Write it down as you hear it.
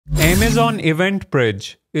Amazon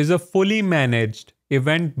EventBridge is a fully managed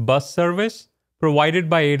event bus service provided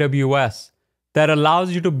by AWS that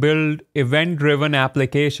allows you to build event-driven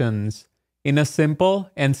applications in a simple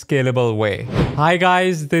and scalable way. Hi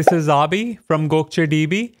guys, this is Abi from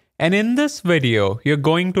GokceDB, and in this video, you're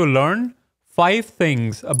going to learn 5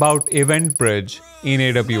 things about EventBridge in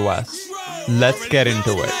AWS. Let's get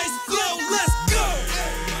into it.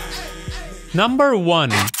 Number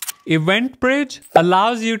 1. EventBridge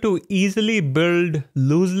allows you to easily build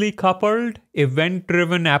loosely coupled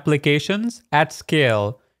event-driven applications at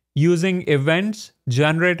scale using events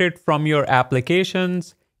generated from your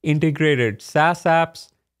applications, integrated SaaS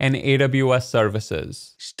apps, and AWS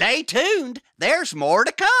services. Stay tuned, there's more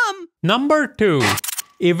to come. Number 2.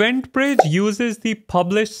 EventBridge uses the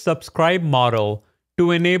publish-subscribe model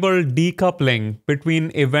to enable decoupling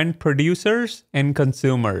between event producers and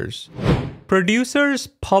consumers. Producers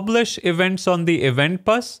publish events on the event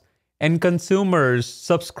bus, and consumers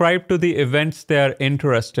subscribe to the events they're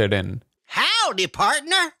interested in. Howdy,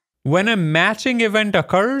 partner. When a matching event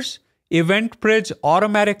occurs, EventBridge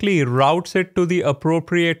automatically routes it to the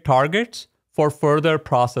appropriate targets for further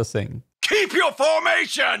processing. Keep your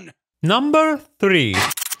formation! Number 3.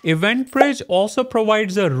 EventBridge also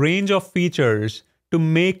provides a range of features to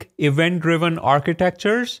make event-driven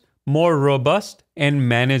architectures more robust and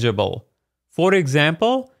manageable. For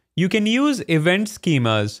example, you can use event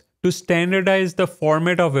schemas to standardize the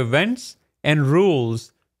format of events and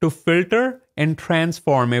rules to filter and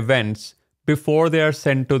transform events before they are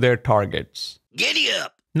sent to their targets. Giddy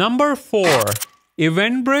up! Number 4.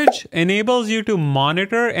 EventBridge enables you to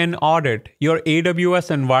monitor and audit your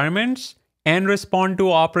AWS environments and respond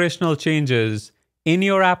to operational changes in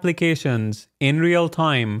your applications in real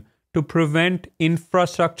time to prevent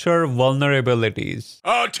infrastructure vulnerabilities.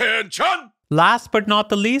 Attention! Last but not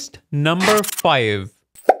the least, number 5.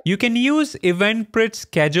 You can use EventBridge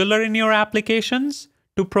Scheduler in your applications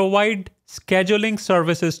to provide scheduling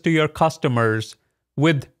services to your customers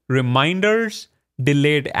with reminders,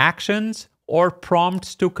 delayed actions, or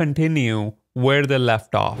prompts to continue where they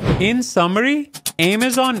left off. In summary,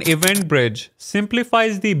 Amazon EventBridge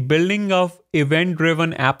simplifies the building of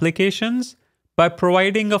event-driven applications by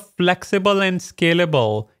providing a flexible and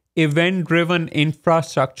scalable event-driven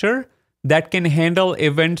infrastructure that can handle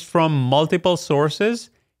events from multiple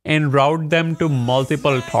sources and route them to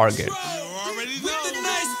multiple targets.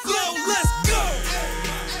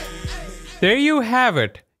 There you have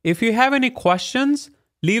it. If you have any questions,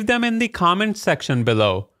 leave them in the comment section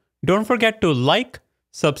below. Don't forget to like,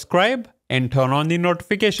 subscribe, and turn on the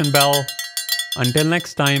notification bell. Until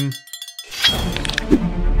next time.